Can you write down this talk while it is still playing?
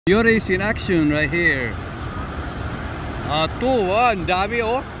Coyotes in action right here. 1, dami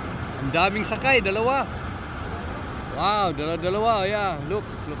oh. Ang daming sakay, dalawa. Wow, dalawa, yeah. Look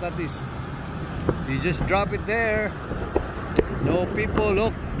at this. You just drop it there. No people,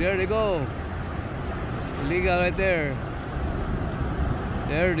 look, there they go. It's illegal right there.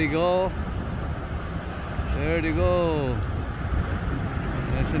 There they go. There they go.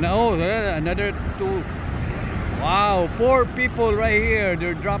 There's another 2. Wow, 4 people right here.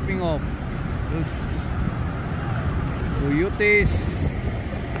 They're dropping off. Those Coyotes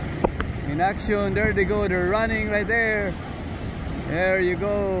in action. There they go. They're running right there. There you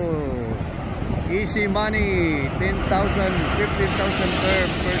go. Easy money. 10,000, 15,000 per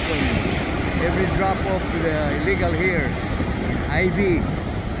person. Every drop off to the illegal here in IB.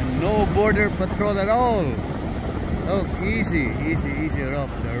 And no border patrol at all. Look, easy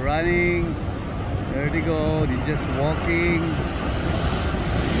rough. They're running. There they go, they're just walking.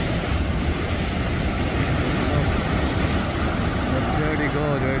 There they go.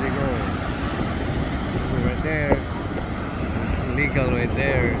 Right there. It's illegal right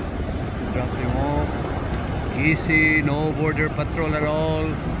there. Just drop them off. Easy, no border patrol at all.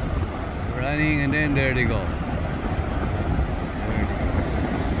 Running, and then there they go.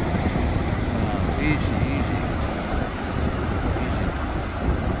 Wow, easy.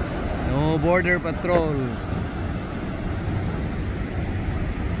 No border patrol.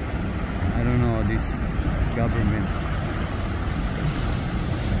 I don't know this government.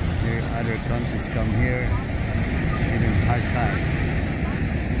 Here other countries come here in a hard time.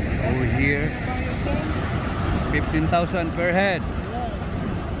 Over here 15,000 per head.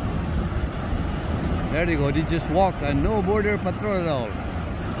 There they go, they just walk and no border patrol at all.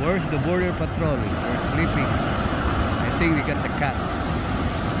 Where's the border patrol? They're sleeping. I think they got the cat.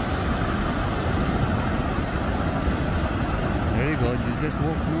 There you go, just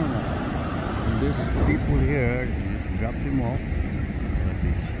walk normal. And there's people here, just drop them off. Like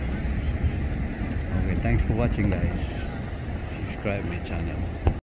this. Okay, thanks for watching guys. Subscribe my channel.